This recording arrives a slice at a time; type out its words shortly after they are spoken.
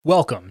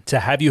Welcome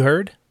to Have You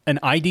Heard? An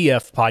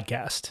IDF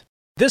podcast.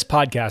 This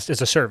podcast is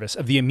a service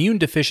of the Immune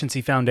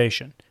Deficiency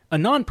Foundation, a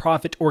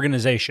nonprofit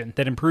organization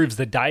that improves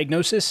the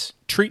diagnosis,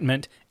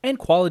 treatment, and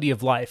quality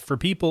of life for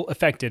people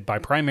affected by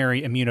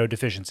primary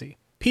immunodeficiency.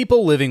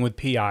 People living with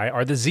PI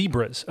are the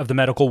zebras of the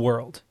medical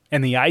world,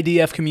 and the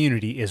IDF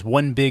community is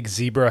one big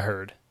zebra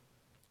herd.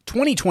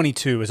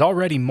 2022 is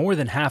already more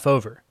than half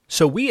over,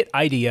 so we at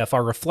IDF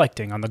are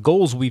reflecting on the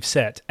goals we've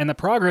set and the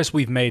progress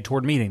we've made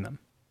toward meeting them.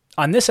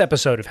 On this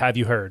episode of Have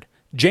You Heard?,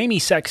 Jamie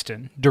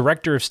Sexton,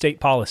 Director of State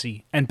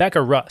Policy, and Becca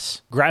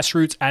Russ,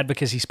 Grassroots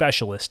Advocacy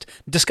Specialist,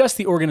 discuss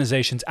the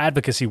organization's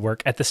advocacy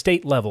work at the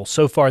state level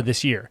so far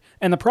this year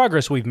and the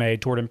progress we've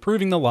made toward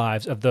improving the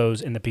lives of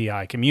those in the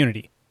PI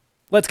community.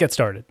 Let's get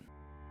started.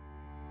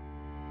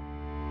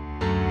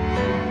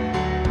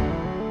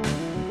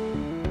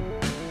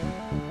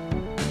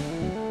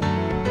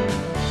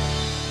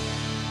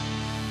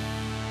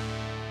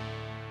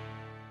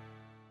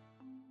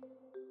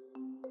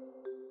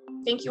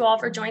 Thank you all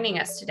for joining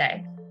us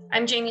today.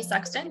 I'm Jamie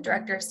Sexton,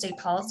 Director of State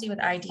Policy with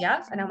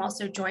IDF, and I'm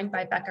also joined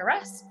by Becca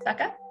Russ.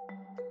 Becca?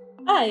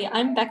 Hi,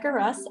 I'm Becca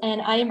Russ,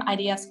 and I am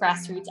IDF's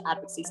Grassroots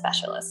Advocacy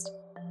Specialist.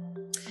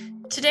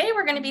 Today,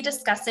 we're going to be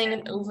discussing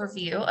an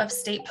overview of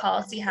state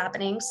policy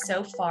happenings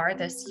so far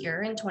this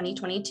year in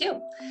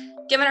 2022.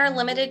 Given our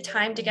limited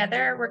time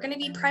together, we're going to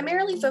be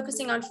primarily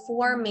focusing on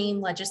four main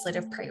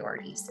legislative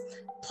priorities: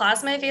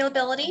 plasma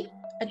availability,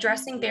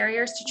 addressing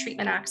barriers to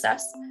treatment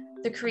access,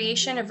 the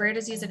creation of rare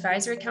disease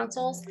advisory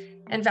councils,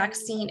 and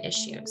vaccine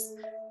issues.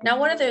 Now,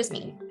 what do those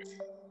mean?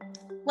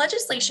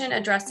 Legislation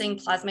addressing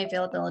plasma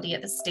availability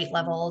at the state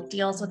level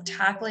deals with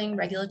tackling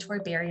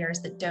regulatory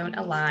barriers that don't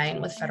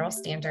align with federal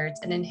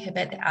standards and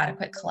inhibit the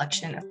adequate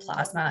collection of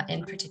plasma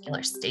in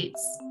particular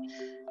states.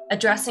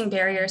 Addressing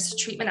barriers to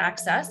treatment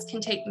access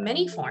can take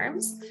many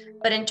forms,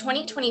 but in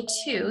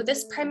 2022,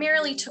 this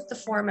primarily took the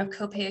form of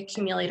copay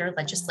accumulator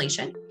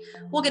legislation.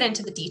 We'll get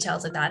into the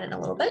details of that in a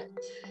little bit.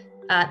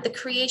 The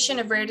creation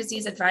of rare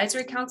disease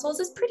advisory councils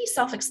is pretty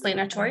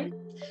self-explanatory.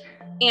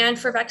 And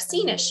for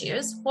vaccine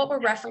issues, what we're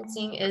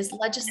referencing is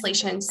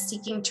legislation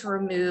seeking to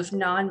remove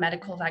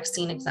non-medical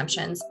vaccine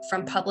exemptions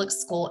from public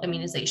school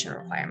immunization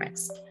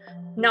requirements.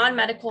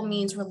 Non-medical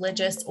means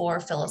religious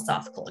or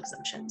philosophical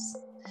exemptions.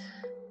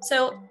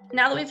 So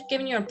now that we've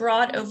given you a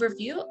broad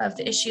overview of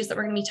the issues that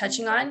we're going to be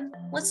touching on,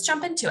 let's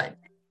jump into it.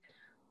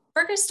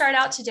 We're going to start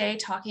out today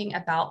talking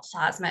about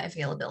plasma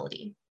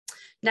availability.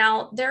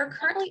 Now, there are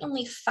currently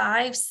only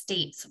 5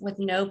 states with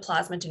no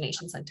plasma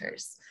donation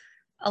centers: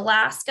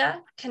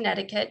 Alaska,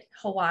 Connecticut,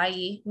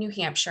 Hawaii, New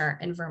Hampshire,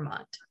 and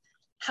Vermont.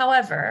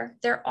 However,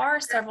 there are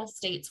several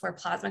states where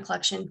plasma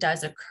collection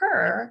does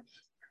occur,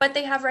 but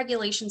they have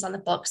regulations on the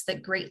books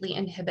that greatly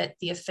inhibit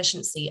the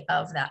efficiency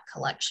of that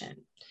collection.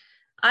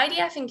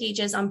 IDF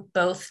engages on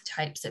both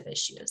types of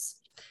issues.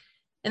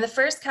 In the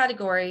first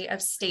category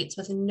of states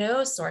with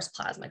no source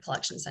plasma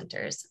collection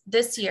centers,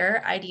 this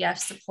year, IDF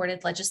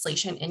supported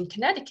legislation in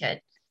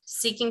Connecticut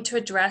seeking to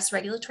address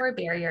regulatory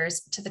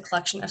barriers to the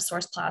collection of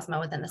source plasma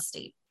within the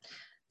state.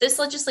 This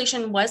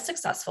legislation was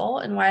successful,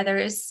 and while there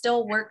is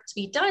still work to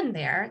be done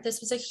there,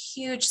 this was a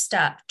huge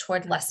step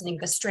toward lessening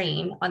the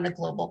strain on the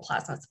global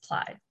plasma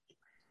supply.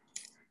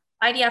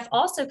 IDF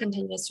also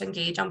continues to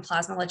engage on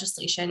plasma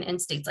legislation in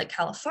states like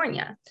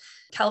California.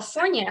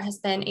 California has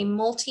been a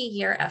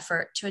multi-year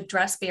effort to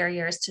address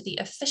barriers to the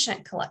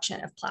efficient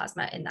collection of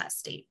plasma in that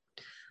state.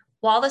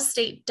 While the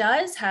state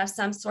does have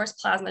some source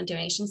plasma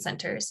donation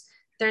centers,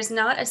 there's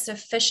not a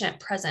sufficient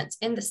presence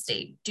in the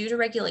state due to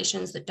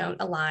regulations that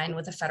don't align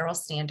with the federal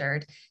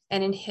standard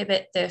and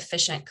inhibit the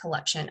efficient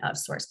collection of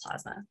source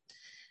plasma.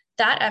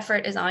 That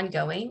effort is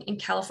ongoing,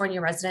 and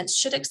California residents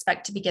should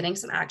expect to be getting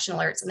some action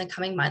alerts in the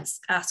coming months,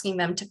 asking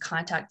them to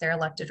contact their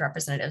elected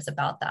representatives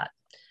about that.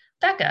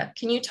 Becca,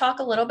 can you talk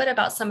a little bit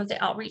about some of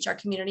the outreach our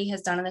community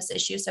has done on this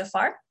issue so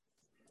far?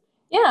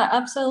 Yeah,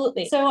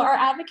 absolutely. So our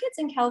advocates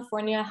in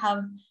California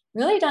have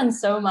really done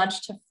so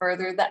much to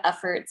further the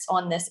efforts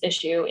on this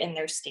issue in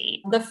their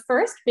state. The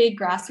first big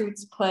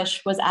grassroots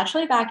push was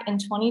actually back in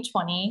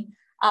 2020,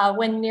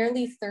 when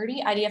nearly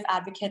 30 IDF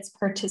advocates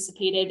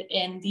participated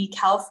in the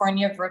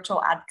California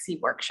Virtual Advocacy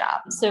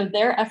Workshop. So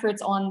their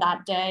efforts on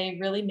that day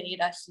really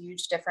made a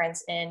huge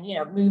difference in,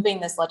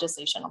 moving this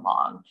legislation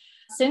along.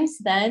 Since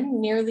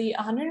then, nearly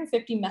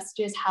 150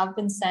 messages have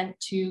been sent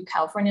to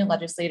California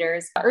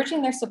legislators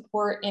urging their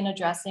support in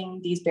addressing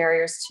these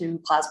barriers to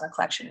plasma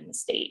collection in the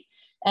state.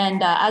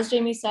 And as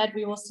Jamie said,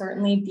 we will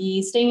certainly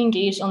be staying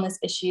engaged on this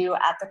issue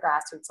at the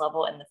grassroots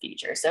level in the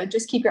future. So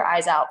just keep your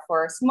eyes out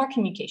for some more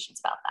communications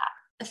about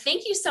that.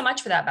 Thank you so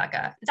much for that,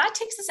 Becca. That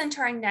takes us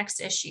into our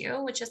next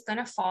issue, which is going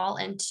to fall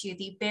into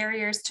the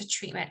barriers to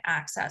treatment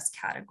access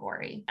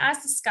category.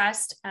 As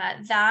discussed,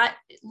 that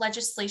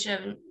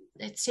legislation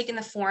it's taken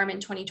the form in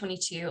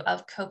 2022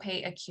 of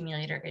copay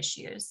accumulator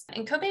issues.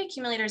 And copay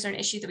accumulators are an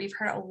issue that we've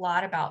heard a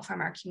lot about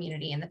from our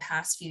community in the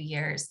past few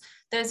years.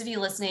 Those of you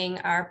listening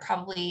are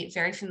probably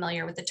very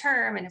familiar with the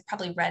term and have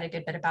probably read a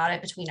good bit about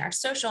it between our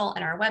social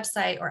and our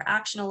website or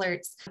action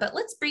alerts. But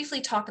let's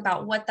briefly talk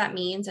about what that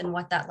means and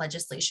what that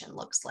legislation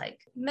looks like.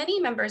 Many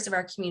members of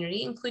our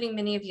community, including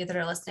many of you that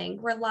are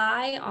listening,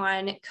 rely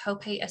on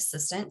copay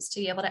assistance to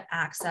be able to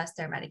access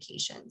their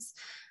medications.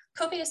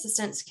 Copay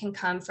assistance can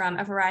come from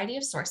a variety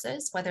of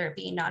sources, whether it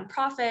be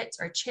nonprofits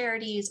or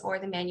charities or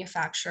the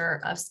manufacturer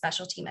of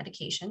specialty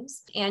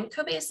medications. And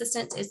copay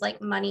assistance is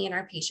like money in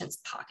our patients'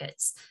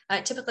 pockets.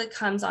 It typically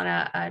comes on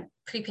a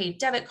prepaid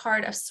debit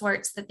card of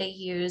sorts that they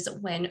use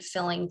when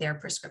filling their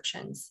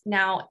prescriptions.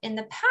 Now, in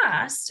the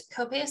past,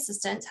 copay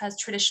assistance has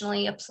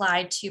traditionally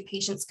applied to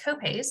patients'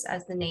 copays,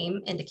 as the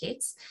name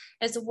indicates,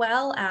 as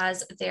well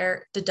as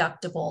their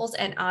deductibles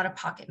and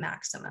out-of-pocket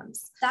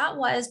maximums. That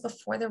was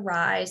before the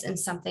rise in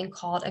something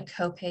called a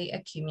copay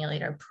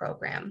accumulator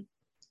program.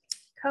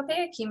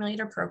 Copay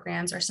accumulator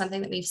programs are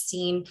something that we've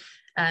seen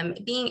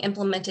being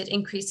implemented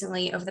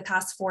increasingly over the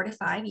past 4 to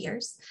 5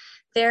 years.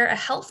 They're a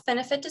health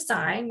benefit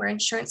design where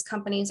insurance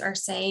companies are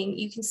saying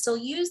you can still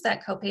use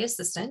that copay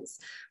assistance,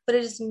 but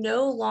it is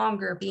no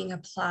longer being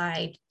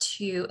applied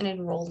to an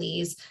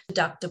enrollee's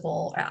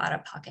deductible or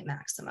out-of-pocket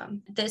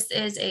maximum. This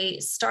is a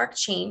stark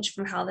change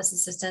from how this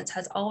assistance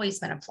has always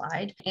been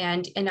applied,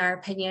 and in our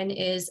opinion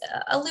is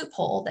a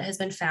loophole that has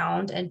been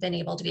found and been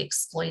able to be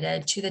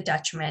exploited to the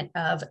detriment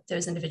of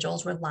those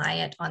individuals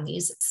reliant on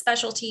these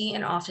specialty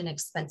and often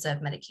expensive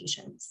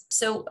medications.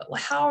 So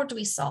how do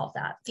we solve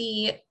that?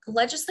 The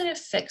legislative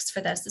fix for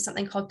this is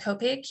something called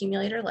copay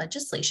accumulator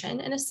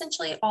legislation, and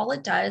essentially all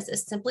it does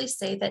is simply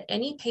say that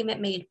any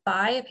payment made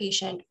by a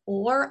patient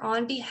or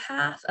on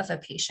behalf of a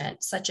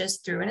patient, such as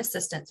through an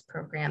assistance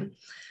program,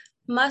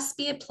 must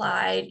be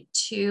applied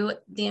to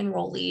the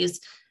enrollee's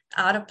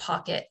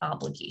out-of-pocket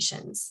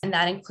obligations, and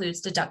that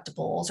includes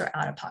deductibles or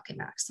out-of-pocket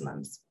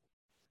maximums.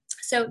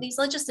 So these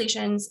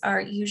legislations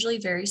are usually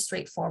very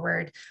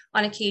straightforward.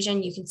 On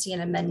occasion, you can see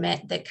an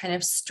amendment that kind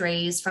of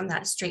strays from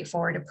that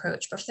straightforward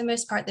approach, but for the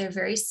most part, they're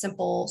very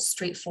simple,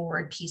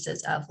 straightforward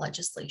pieces of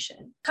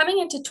legislation. Coming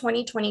into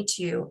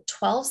 2022,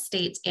 12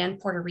 states and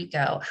Puerto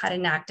Rico had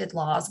enacted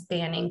laws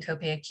banning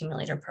copay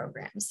accumulator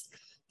programs.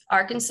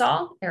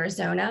 Arkansas,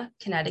 Arizona,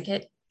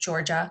 Connecticut,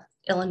 Georgia,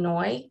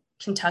 Illinois,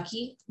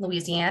 Kentucky,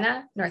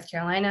 Louisiana, North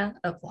Carolina,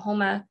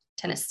 Oklahoma,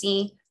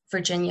 Tennessee,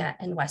 Virginia,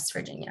 and West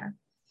Virginia.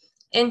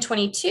 In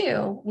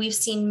 22, we've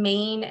seen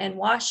Maine and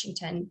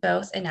Washington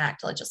both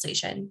enact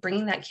legislation,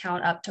 bringing that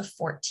count up to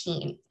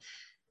 14.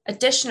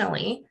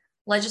 Additionally,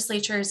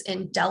 legislatures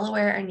in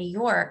Delaware and New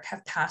York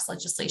have passed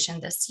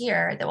legislation this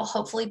year that will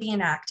hopefully be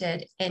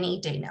enacted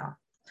any day now.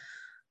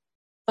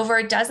 Over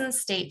a dozen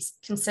states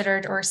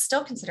considered or are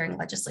still considering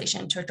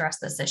legislation to address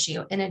this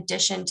issue, in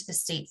addition to the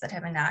states that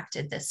have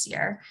enacted this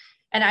year.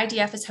 And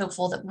IDF is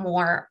hopeful that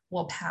more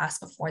will pass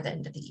before the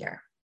end of the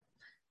year.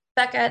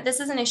 Becca, this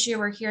is an issue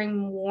we're hearing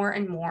more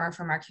and more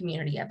from our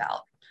community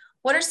about.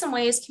 What are some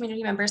ways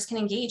community members can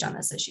engage on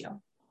this issue?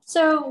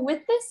 So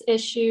with this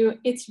issue,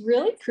 it's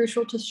really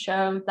crucial to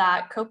show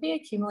that copay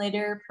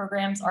accumulator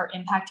programs are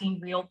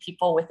impacting real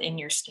people within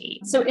your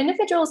state. So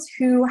individuals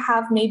who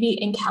have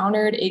maybe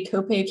encountered a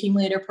copay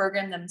accumulator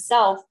program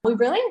themselves, we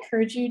really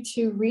encourage you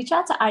to reach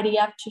out to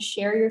IDF to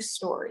share your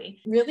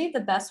story. Really,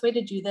 the best way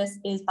to do this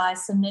is by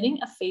submitting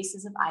a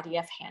Faces of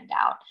IDF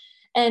handout.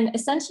 And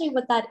essentially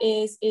what that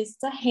is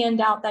a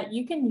handout that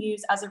you can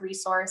use as a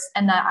resource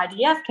and that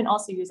IDF can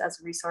also use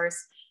as a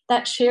resource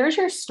that shares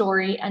your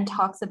story and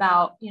talks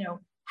about,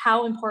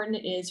 how important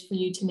it is for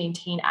you to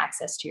maintain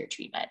access to your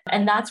treatment.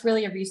 And that's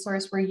really a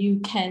resource where you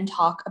can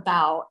talk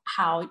about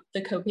how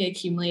the copay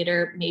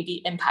accumulator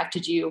maybe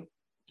impacted you,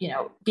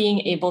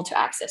 being able to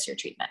access your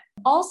treatment.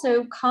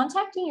 Also,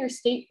 contacting your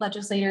state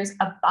legislators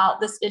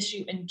about this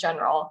issue in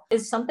general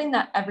is something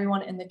that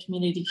everyone in the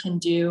community can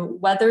do,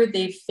 whether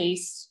they've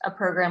faced a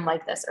program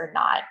like this or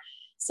not.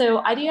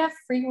 So IDF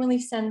frequently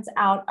sends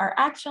out our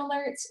action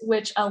alerts,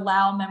 which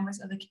allow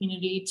members of the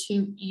community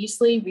to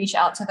easily reach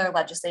out to their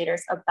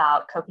legislators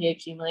about copay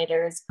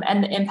accumulators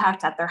and the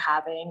impact that they're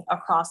having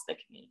across the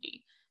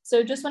community.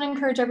 So just want to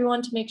encourage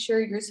everyone to make sure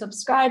you're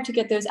subscribed to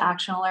get those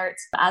action alerts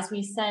as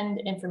we send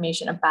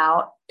information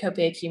about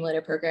copay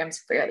accumulator programs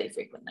fairly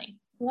frequently.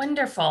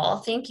 Wonderful.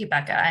 Thank you,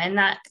 Becca. And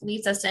that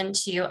leads us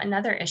into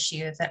another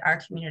issue that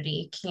our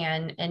community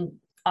can and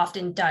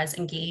often does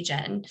engage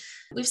in.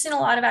 We've seen a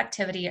lot of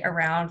activity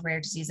around rare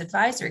disease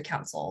advisory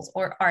councils,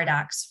 or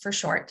RDACs for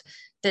short,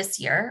 this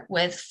year,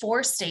 with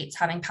 4 states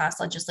having passed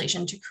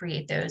legislation to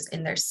create those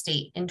in their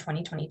state in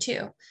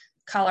 2022.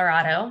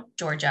 Colorado,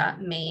 Georgia,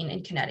 Maine,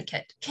 and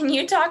Connecticut. Can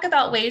you talk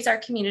about ways our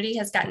community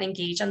has gotten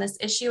engaged on this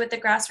issue at the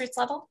grassroots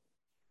level?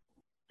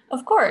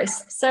 Of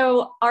course.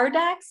 So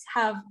RDACs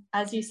have,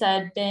 as you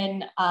said,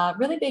 been a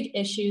really big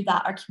issue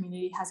that our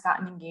community has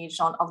gotten engaged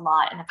on a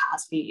lot in the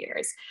past few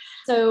years.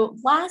 So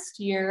last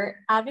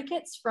year,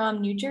 advocates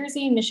from New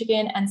Jersey,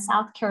 Michigan, and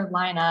South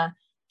Carolina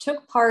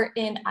took part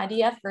in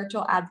IDF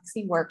virtual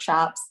advocacy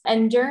workshops.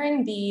 And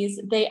during these,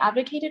 they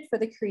advocated for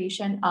the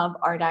creation of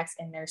RDACs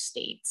in their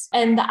states.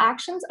 And the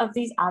actions of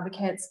these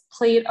advocates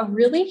played a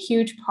really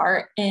huge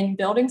part in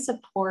building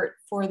support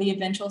for the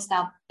eventual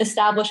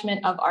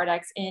establishment of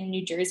RDACs in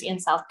New Jersey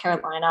and South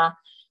Carolina,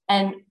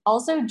 and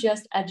also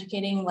just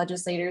educating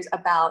legislators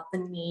about the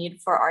need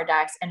for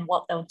RDACs and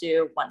what they'll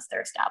do once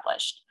they're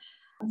established.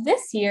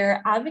 This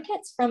year,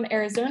 advocates from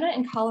Arizona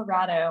and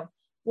Colorado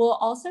will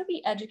also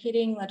be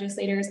educating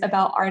legislators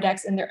about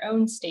RDACs in their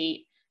own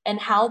state and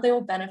how they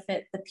will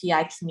benefit the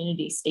PI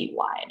community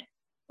statewide.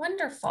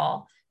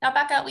 Wonderful. Now,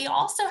 Becca, we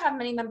also have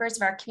many members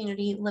of our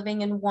community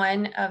living in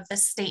one of the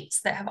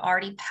states that have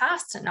already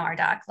passed an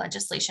RDAC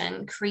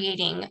legislation,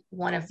 creating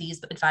one of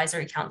these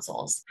advisory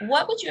councils.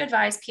 What would you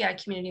advise PI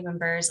community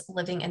members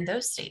living in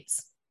those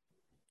states?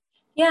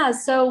 Yeah,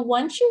 so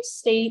once your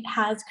state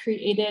has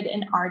created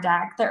an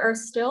RDAC, there are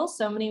still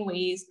so many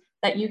ways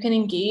that you can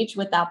engage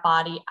with that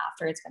body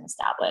after it's been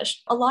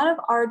established. A lot of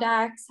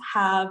RDACs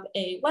have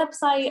a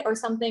website or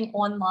something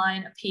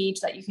online, a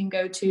page that you can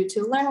go to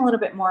learn a little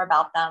bit more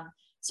about them.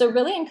 So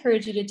really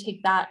encourage you to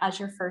take that as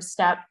your first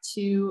step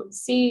to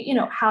see,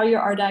 how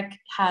your RDAC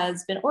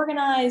has been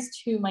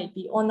organized, who might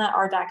be on that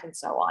RDAC, and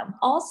so on.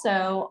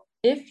 Also,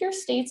 if your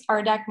state's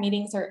RDAC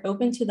meetings are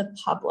open to the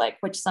public,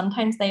 which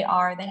sometimes they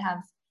are, they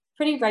have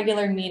pretty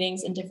regular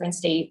meetings in different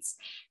states,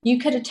 you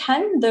could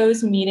attend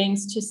those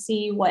meetings to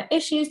see what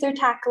issues they're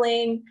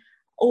tackling,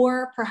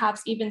 or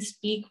perhaps even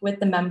speak with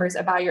the members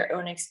about your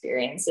own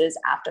experiences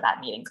after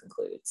that meeting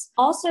concludes.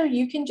 Also,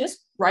 you can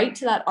just write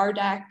to that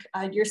RDAC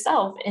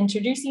yourself,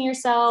 introducing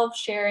yourself,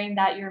 sharing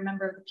that you're a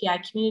member of the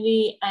PI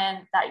community and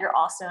that you're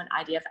also an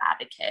IDF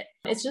advocate.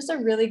 It's just a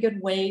really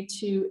good way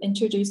to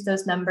introduce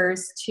those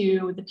members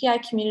to the PI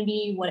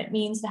community, what it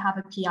means to have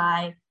a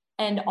PI,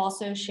 and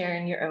also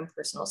sharing your own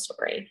personal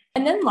story.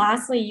 And then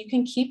lastly, you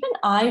can keep an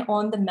eye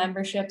on the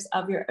memberships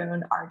of your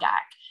own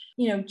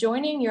RDAC.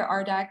 Joining your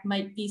RDAC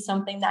might be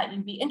something that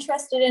you'd be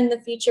interested in the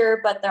future,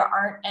 but there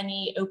aren't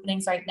any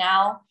openings right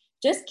now.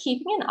 Just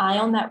keeping an eye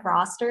on that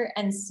roster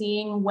and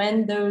seeing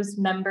when those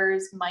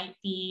members might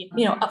be,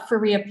 up for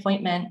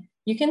reappointment.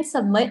 You can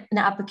submit an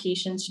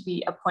application to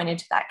be appointed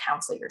to that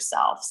council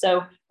yourself.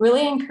 So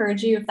really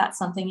encourage you, if that's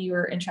something you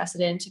are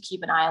interested in, to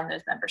keep an eye on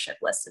those membership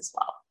lists as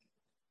well.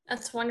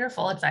 That's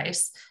wonderful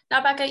advice.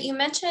 Now, Becca, you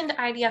mentioned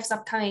IDF's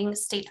upcoming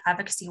state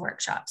advocacy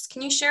workshops.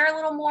 Can you share a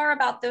little more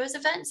about those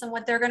events and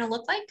what they're going to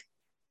look like?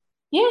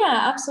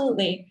 Yeah,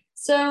 absolutely.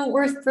 So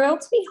we're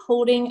thrilled to be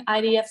holding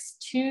IDF's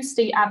 2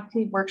 state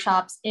advocacy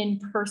workshops in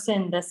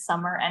person this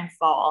summer and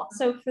fall.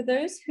 So for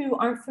those who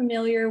aren't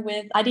familiar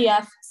with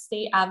IDF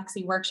state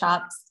advocacy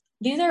workshops,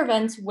 these are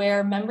events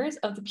where members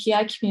of the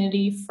PI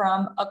community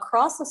from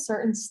across a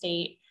certain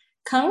state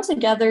come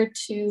together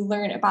to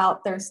learn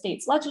about their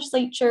state's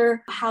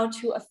legislature, how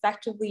to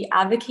effectively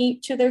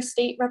advocate to their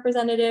state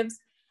representatives,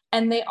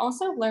 and they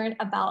also learn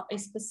about a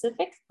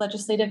specific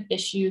legislative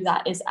issue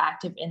that is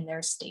active in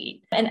their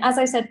state. And as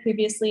I said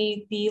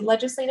previously, the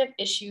legislative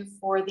issue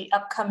for the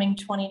upcoming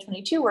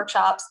 2022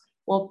 workshops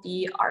will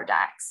be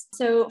RDACs.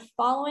 So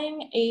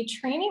following a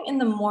training in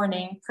the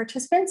morning,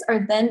 participants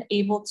are then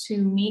able to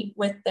meet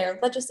with their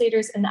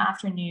legislators in the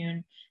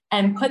afternoon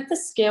and put the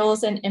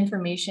skills and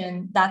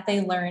information that they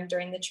learned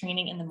during the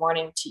training in the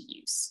morning to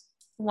use.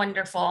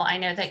 Wonderful. I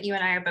know that you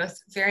and I are both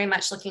very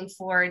much looking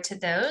forward to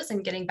those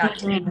and getting back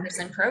to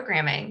in-person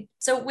programming.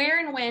 So where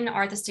and when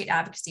are the state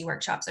advocacy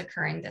workshops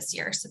occurring this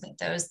year so that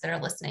those that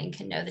are listening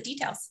can know the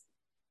details?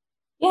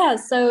 Yeah,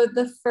 so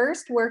the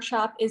first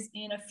workshop is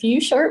in a few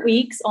short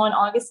weeks on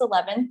August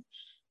 11th.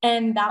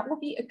 And that will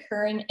be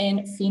occurring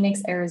in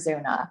Phoenix,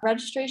 Arizona.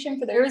 Registration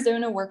for the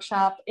Arizona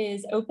workshop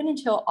is open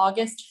until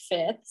August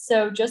 5th.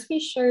 So just be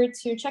sure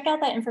to check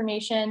out that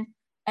information.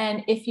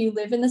 And if you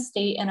live in the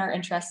state and are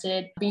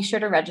interested, be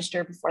sure to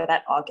register before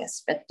that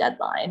August 5th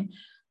deadline.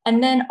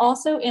 And then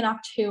also in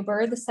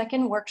October, the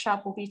second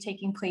workshop will be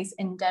taking place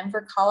in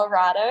Denver,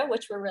 Colorado,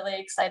 which we're really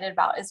excited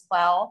about as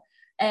well.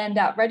 And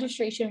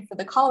registration for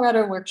the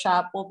Colorado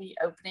workshop will be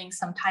opening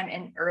sometime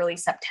in early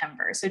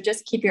September. So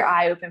just keep your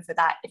eye open for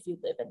that if you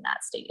live in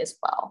that state as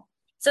well.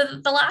 So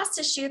the last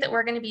issue that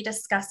we're going to be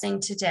discussing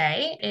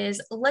today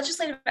is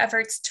legislative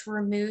efforts to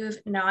remove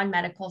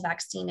non-medical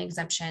vaccine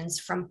exemptions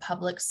from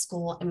public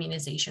school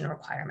immunization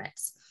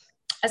requirements.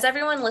 As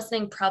everyone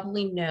listening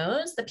probably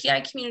knows, the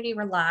PI community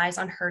relies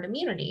on herd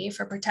immunity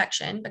for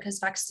protection because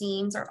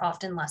vaccines are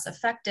often less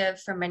effective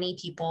for many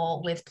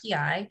people with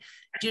PI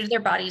due to their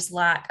body's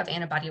lack of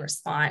antibody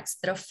response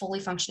that a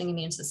fully functioning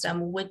immune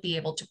system would be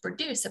able to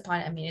produce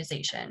upon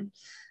immunization.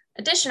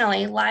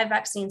 Additionally, live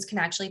vaccines can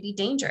actually be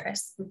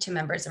dangerous to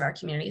members of our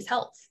community's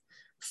health.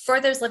 For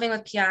those living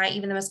with PI,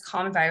 even the most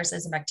common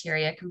viruses and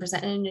bacteria can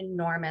present an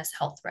enormous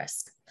health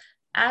risk.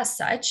 As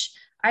such,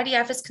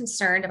 IDF is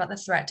concerned about the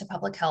threat to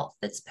public health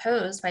that's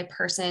posed by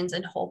persons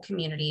and whole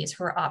communities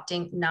who are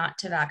opting not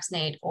to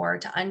vaccinate or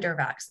to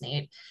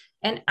under-vaccinate,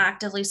 and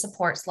actively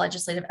supports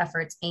legislative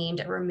efforts aimed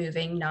at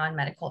removing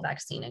non-medical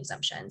vaccine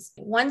exemptions.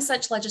 One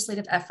such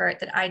legislative effort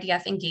that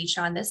IDF engaged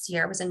on this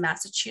year was in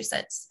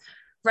Massachusetts,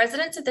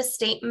 Residents of the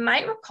state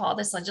might recall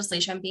this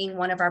legislation being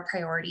one of our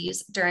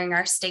priorities during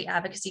our state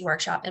advocacy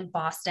workshop in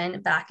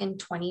Boston back in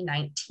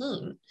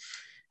 2019.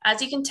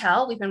 As you can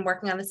tell, we've been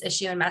working on this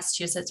issue in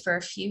Massachusetts for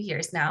a few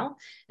years now,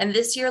 and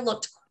this year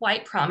looked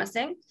quite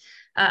promising.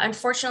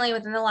 Unfortunately,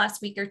 within the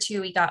last week or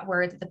two, we got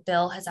word that the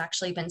bill has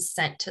actually been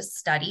sent to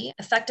study,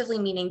 effectively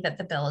meaning that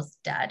the bill is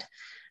dead.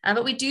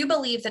 But we do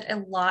believe that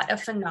a lot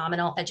of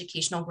phenomenal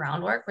educational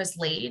groundwork was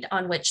laid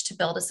on which to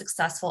build a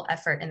successful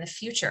effort in the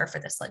future for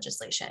this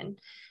legislation.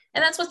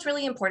 And that's what's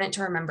really important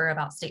to remember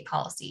about state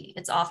policy.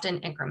 It's often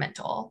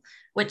incremental,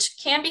 which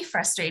can be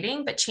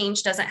frustrating, but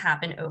change doesn't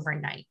happen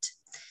overnight.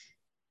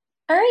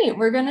 All right,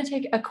 we're going to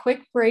take a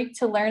quick break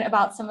to learn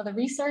about some of the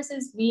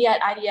resources we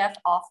at IDF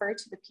offer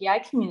to the PI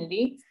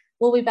community.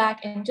 We'll be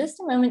back in just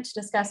a moment to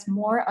discuss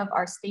more of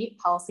our state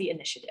policy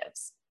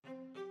initiatives.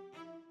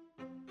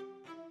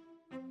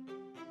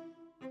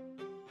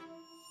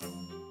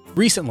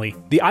 Recently,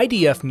 the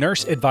IDF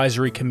Nurse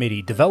Advisory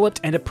Committee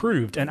developed and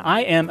approved an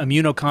I Am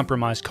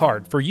Immunocompromised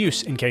card for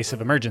use in case of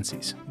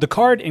emergencies. The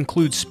card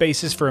includes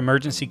spaces for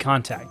emergency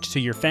contact to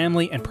your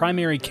family and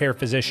primary care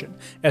physician,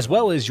 as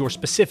well as your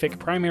specific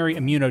primary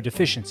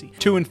immunodeficiency,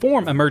 to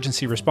inform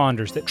emergency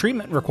responders that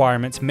treatment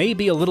requirements may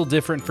be a little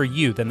different for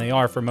you than they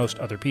are for most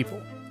other people.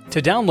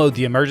 To download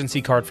the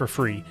emergency card for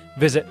free,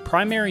 visit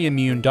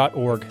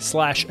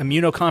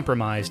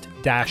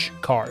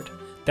primaryimmune.org/immunocompromised-card.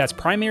 That's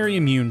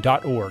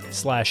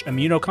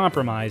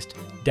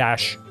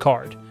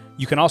primaryimmune.org/immunocompromised-card.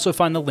 You can also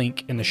find the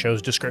link in the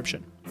show's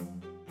description.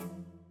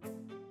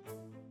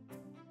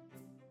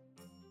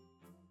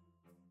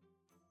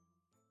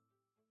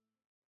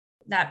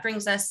 That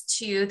brings us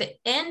to the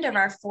end of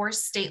our 4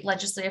 state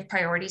legislative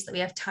priorities that we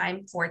have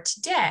time for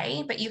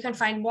today, but you can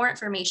find more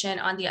information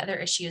on the other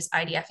issues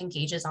IDF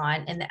engages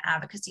on in the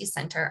Advocacy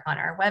Center on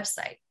our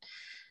website.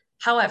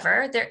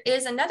 However, there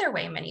is another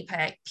way many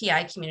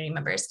PI community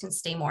members can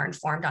stay more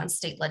informed on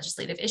state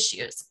legislative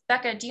issues.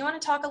 Becca, do you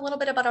want to talk a little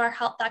bit about our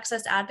Health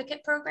Access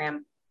Advocate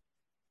program?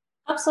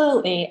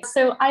 Absolutely.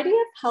 So IDF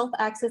Health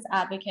Access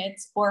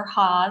Advocates, or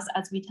HAAs,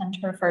 as we tend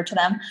to refer to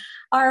them,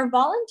 are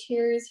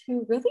volunteers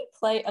who really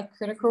play a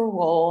critical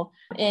role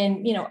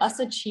in, us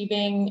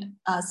achieving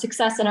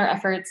success in our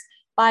efforts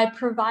by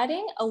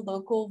providing a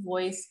local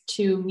voice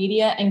to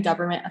media and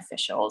government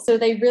officials. So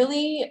they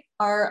really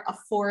are a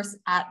force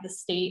at the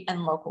state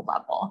and local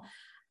level.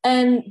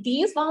 And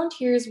these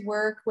volunteers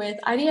work with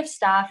IDF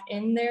staff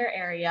in their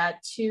area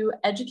to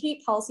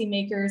educate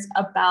policymakers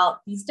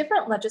about these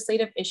different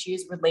legislative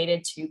issues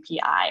related to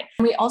PI.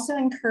 And we also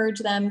encourage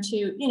them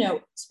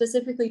to,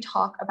 specifically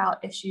talk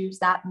about issues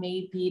that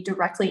may be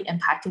directly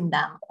impacting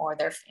them or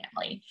their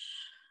family.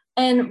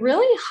 And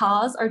really,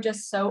 HAAs are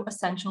just so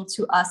essential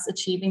to us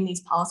achieving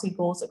these policy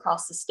goals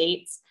across the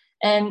states.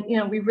 And,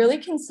 we really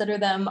consider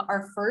them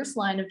our first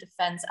line of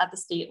defense at the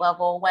state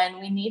level when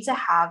we need to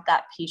have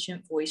that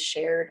patient voice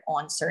shared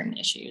on certain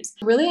issues.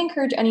 I really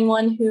encourage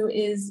anyone who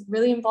is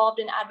really involved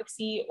in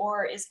advocacy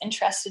or is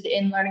interested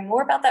in learning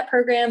more about that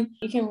program,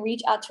 you can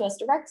reach out to us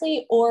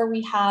directly, or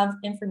we have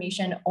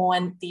information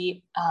on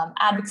the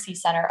Advocacy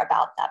Center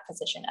about that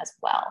position as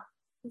well.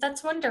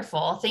 That's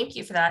wonderful. Thank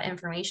you for that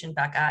information,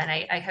 Becca. And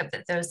I hope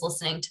that those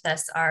listening to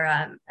this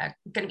are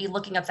going to be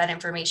looking up that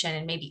information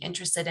and maybe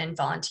interested in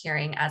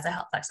volunteering as a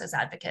health access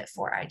advocate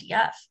for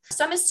IDF.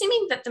 So I'm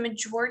assuming that the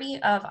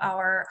majority of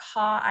our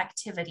HAA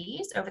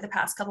activities over the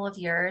past couple of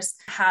years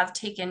have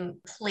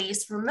taken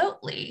place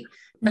remotely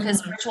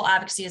because virtual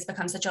advocacy has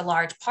become such a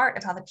large part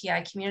of how the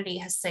PI community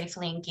has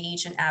safely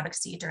engaged in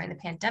advocacy during the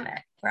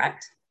pandemic,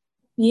 correct?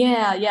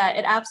 Yeah,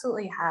 it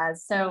absolutely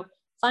has. So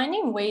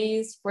finding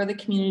ways for the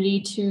community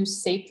to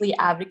safely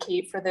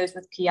advocate for those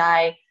with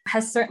PI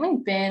has certainly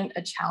been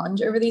a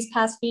challenge over these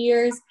past few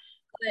years,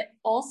 but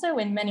also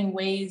in many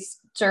ways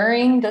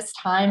during this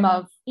time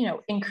of,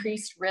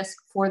 increased risk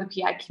for the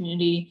PI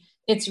community,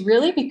 it's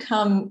really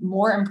become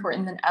more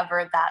important than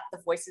ever that the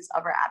voices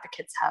of our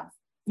advocates are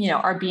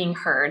being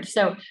heard.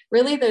 So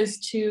really those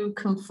two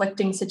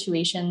conflicting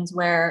situations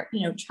where,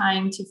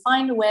 trying to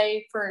find a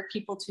way for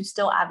people to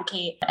still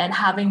advocate and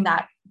having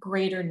that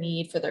greater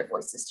need for their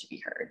voices to be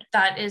heard.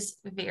 That is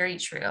very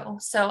true.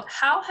 So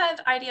how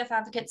have IDF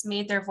advocates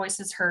made their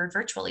voices heard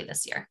virtually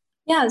this year?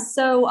 Yeah,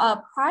 so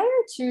prior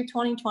to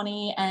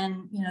 2020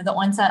 and the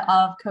onset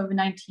of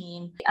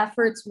COVID-19,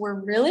 efforts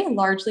were really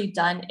largely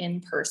done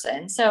in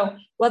person. So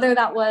whether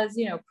that was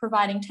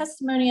providing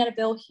testimony at a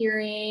bill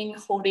hearing,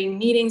 holding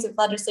meetings with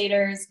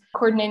legislators,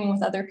 coordinating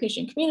with other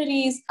patient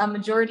communities, a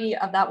majority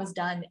of that was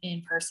done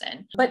in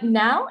person. But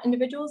now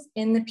individuals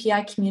in the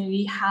PI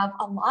community have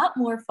a lot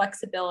more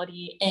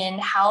flexibility in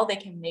how they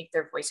can make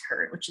their voice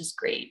heard, which is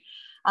great.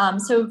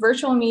 So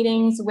virtual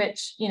meetings,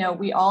 which,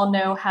 we all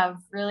know have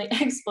really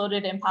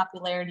exploded in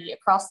popularity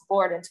across the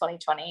board in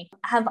 2020,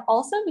 have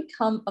also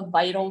become a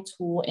vital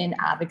tool in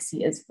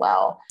advocacy as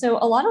well. So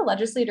a lot of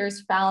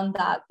legislators found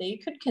that they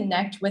could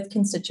connect with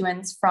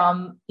constituents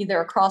from either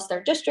across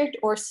their district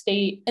or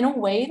state in a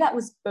way that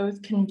was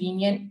both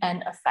convenient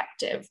and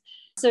effective.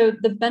 So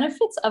the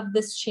benefits of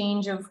this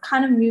change of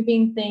kind of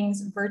moving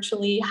things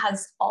virtually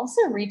has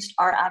also reached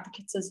our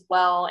advocates as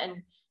well,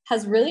 and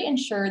has really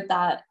ensured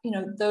that,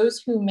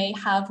 those who may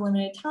have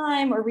limited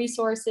time or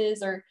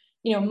resources, or,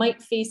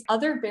 might face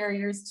other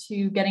barriers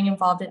to getting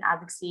involved in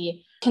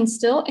advocacy, can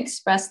still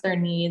express their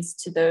needs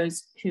to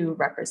those who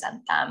represent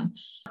them.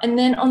 And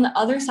then on the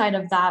other side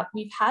of that,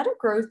 we've had a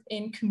growth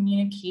in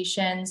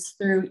communications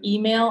through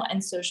email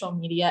and social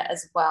media,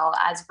 as well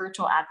as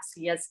virtual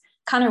advocacy has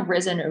kind of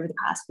risen over the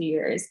past few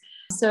years.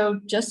 So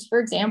just for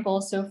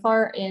example, so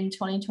far in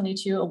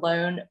 2022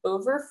 alone,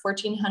 over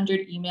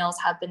 1,400 emails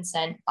have been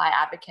sent by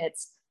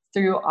advocates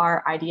through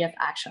our IDF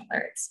action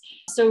alerts.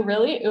 So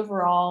really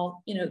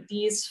overall,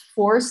 these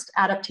forced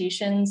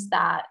adaptations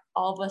that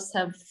all of us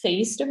have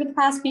faced over the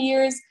past few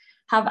years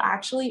have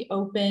actually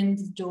opened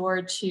the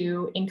door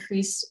to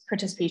increase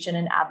participation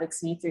in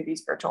advocacy through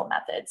these virtual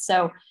methods.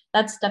 So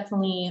that's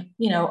definitely,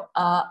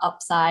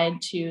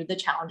 upside to the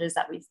challenges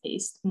that we've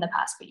faced in the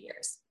past few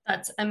years.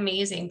 That's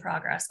amazing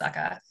progress,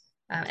 Becca.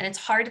 And it's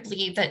hard to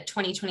believe that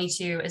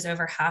 2022 is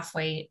over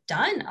halfway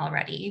done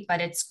already,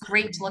 but it's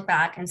great to look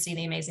back and see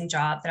the amazing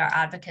job that our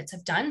advocates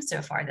have done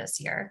so far this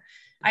year.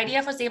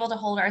 IDF was able to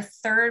hold our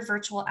third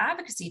virtual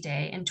advocacy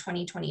day in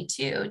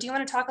 2022. Do you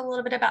want to talk a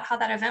little bit about how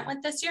that event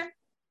went this year?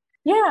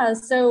 Yeah,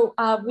 so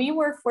we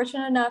were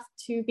fortunate enough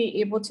to be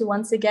able to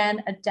once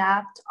again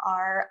adapt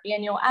our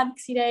annual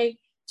advocacy day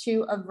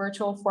to a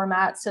virtual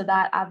format so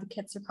that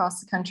advocates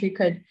across the country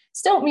could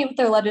still meet with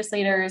their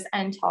legislators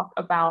and talk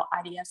about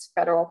IDF's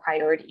federal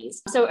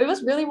priorities. So it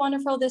was really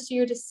wonderful this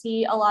year to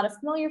see a lot of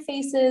familiar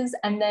faces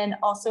and then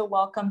also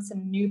welcome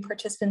some new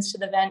participants to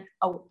the event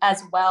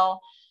as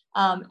well.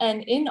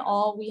 And in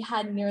all, we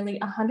had nearly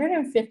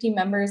 150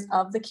 members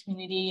of the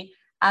community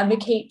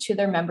advocate to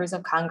their members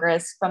of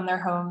Congress from their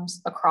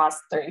homes across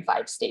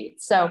 35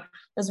 states. So it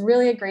was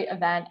really a great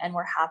event, and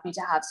we're happy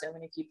to have so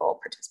many people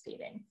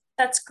participating.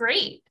 That's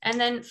great. And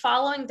then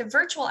following the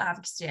virtual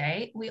advocacy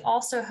day, we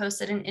also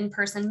hosted an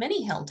in-person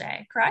mini Hill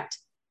Day, correct?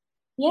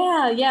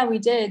 Yeah, we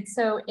did.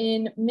 So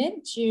in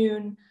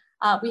mid-June,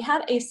 we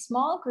had a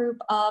small group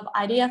of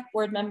IDF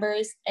board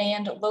members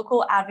and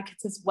local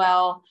advocates as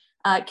well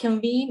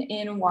convene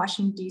in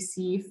Washington,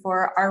 D.C.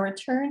 for our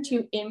return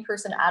to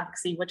in-person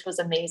advocacy, which was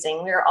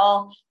amazing. We were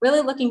all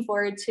really looking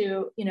forward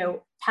to,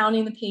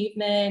 pounding the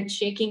pavement,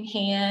 shaking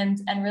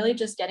hands, and really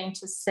just getting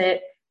to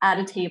sit at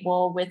a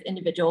table with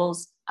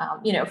individuals,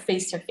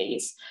 face to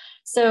face.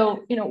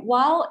 So,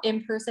 while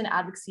in-person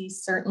advocacy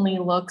certainly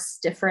looks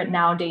different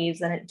nowadays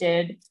than it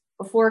did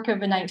before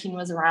COVID-19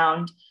 was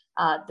around,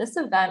 this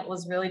event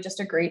was really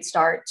just a great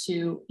start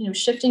to,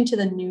 shifting to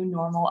the new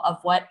normal of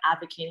what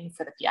advocating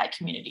for the PI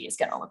community is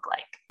going to look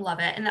like. Love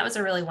it. And that was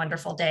a really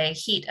wonderful day,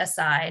 heat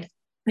aside.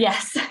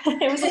 Yes,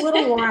 it was a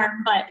little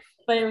warm, but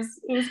it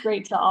was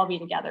great to all be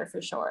together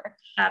for sure.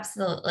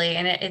 Absolutely.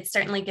 And it's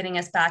certainly getting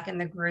us back in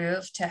the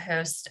groove to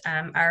host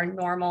our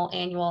normal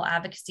annual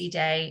advocacy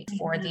day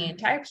for the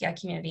entire PI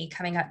community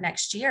coming up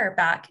next year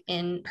back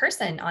in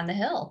person on the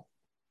Hill.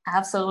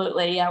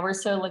 Absolutely. Yeah, we're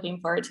so looking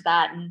forward to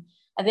that. And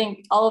I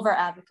think all of our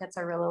advocates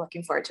are really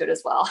looking forward to it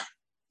as well.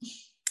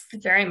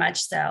 Very much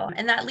so.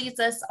 And that leads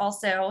us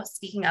also,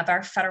 speaking of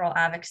our Federal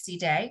Advocacy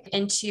Day,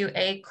 into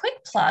a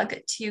quick plug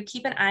to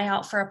keep an eye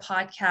out for a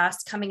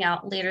podcast coming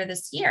out later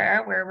this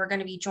year, where we're going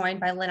to be joined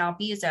by Lynn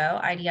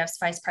Albizo, IDF's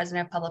Vice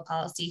President of Public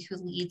Policy, who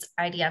leads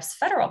IDF's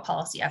federal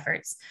policy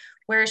efforts,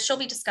 where she'll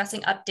be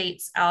discussing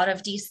updates out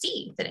of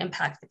DC that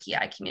impact the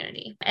PI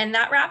community. And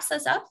that wraps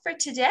us up for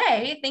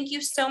today. Thank you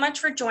so much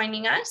for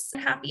joining us,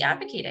 and happy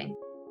advocating.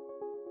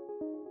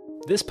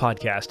 This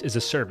podcast is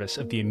a service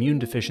of the Immune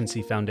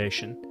Deficiency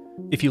Foundation.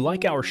 If you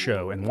like our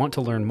show and want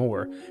to learn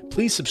more,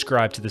 please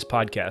subscribe to this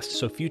podcast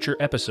so future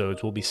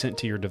episodes will be sent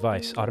to your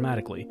device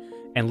automatically,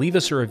 and leave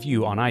us a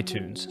review on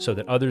iTunes so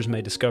that others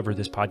may discover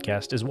this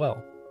podcast as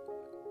well.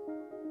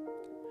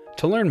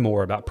 To learn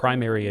more about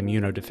primary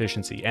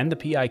immunodeficiency and the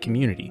PI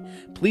community,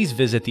 please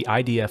visit the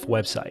IDF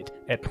website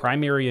at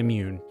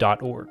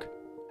primaryimmune.org.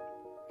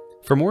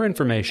 For more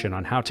information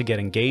on how to get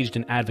engaged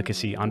in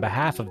advocacy on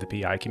behalf of the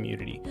PI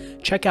community,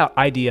 check out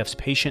IDF's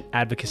Patient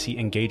Advocacy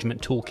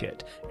Engagement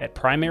Toolkit at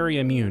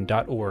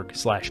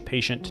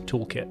primaryimmune.org/patient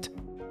toolkit.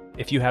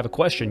 If you have a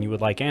question you would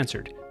like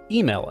answered,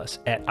 email us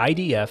at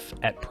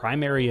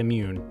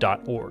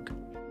idf@primaryimmune.org.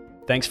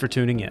 Thanks for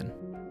tuning in.